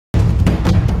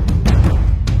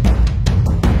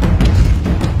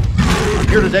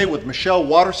Here today with Michelle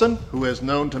Watterson, who is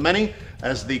known to many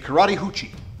as the Karate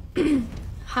Hoochie.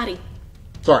 Hottie.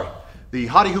 Sorry, the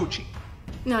Hottie Hoochie.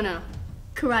 No.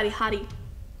 Karate hottie.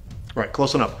 Right,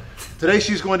 close enough. Today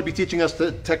she's going to be teaching us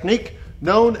the technique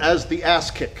known as the ass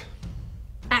kick.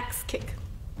 Axe kick.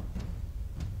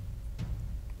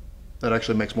 That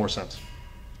actually makes more sense.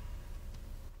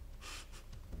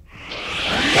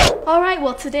 Alright,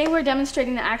 well today we're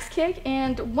demonstrating the axe kick,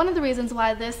 and one of the reasons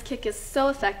why this kick is so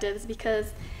effective is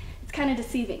because it's kind of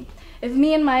deceiving. If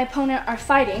me and my opponent are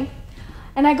fighting,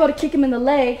 and I go to kick him in the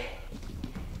leg,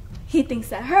 he thinks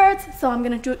that hurts, so I'm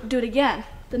going to do it again.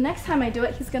 The next time I do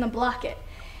it, he's going to block it.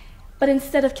 But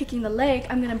instead of kicking the leg,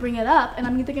 I'm going to bring it up, and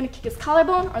I'm either going to kick his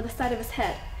collarbone or the side of his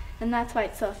head. And that's why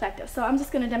it's so effective. So I'm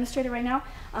just going to demonstrate it right now.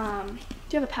 Do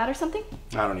you have a pad or something?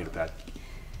 I don't need a pad.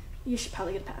 You should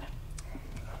probably get a pad.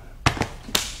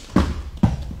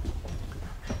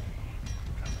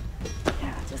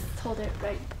 Yeah, just hold it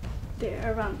right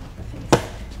there around the face.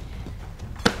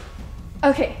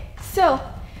 Okay, so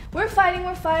we're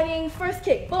fighting. First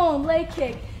kick, boom, leg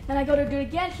kick. Then I go to do it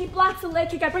again. He blocks the leg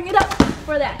kick. I bring it up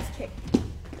for the axe kick.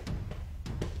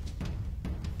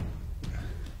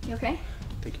 You okay?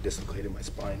 I think you dislocated my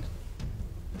spine.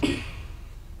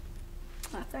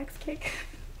 That's axe kick.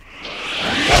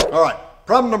 All right,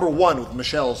 problem number one with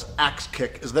Michelle's axe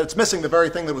kick is that it's missing the very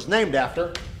thing that was named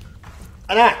after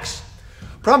an axe.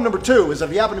 Problem number two is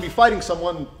if you happen to be fighting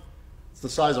someone that's the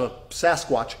size of a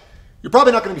Sasquatch, you're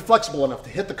probably not going to be flexible enough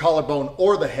to hit the collarbone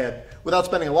or the head without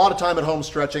spending a lot of time at home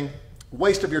stretching.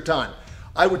 Waste of your time.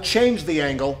 I would change the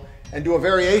angle and do a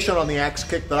variation on the axe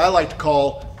kick that I like to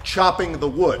call chopping the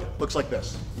wood. Looks like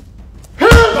this.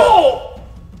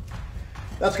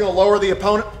 That's going to lower the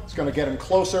opponent. It's going to get him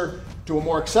closer to a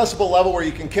more accessible level where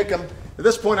you can kick him. At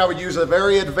this point, I would use a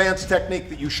very advanced technique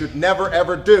that you should never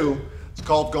ever do. It's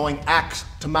called going axe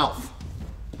to mouth.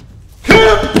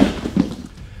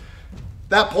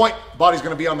 That point, body's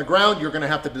going to be on the ground. You're going to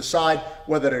have to decide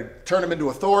whether to turn him into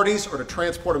authorities or to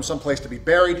transport him someplace to be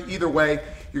buried. Either way,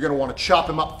 you're going to want to chop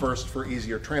him up first for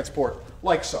easier transport,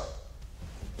 like so.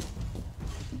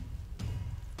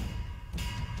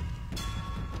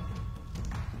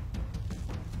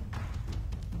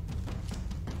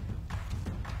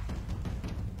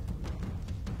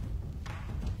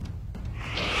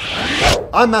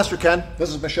 I'm Master Ken. This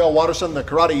is Michelle Watterson, the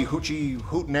Karate Hoochie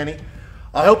Hootenanny.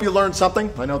 I hope you learned something.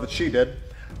 I know that she did.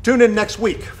 Tune in next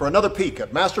week for another peek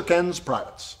at Master Ken's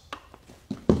privates.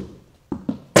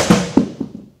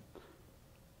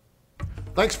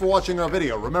 Thanks for watching our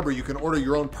video. Remember, you can order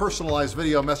your own personalized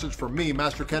video message from me,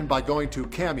 Master Ken, by going to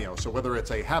Cameo. So whether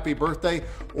it's a happy birthday,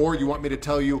 or you want me to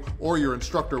tell you, or your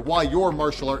instructor, why your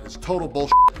martial art is total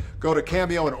bullshit, go to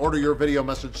Cameo and order your video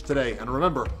message today. And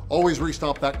remember, always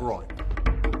restomp that groin.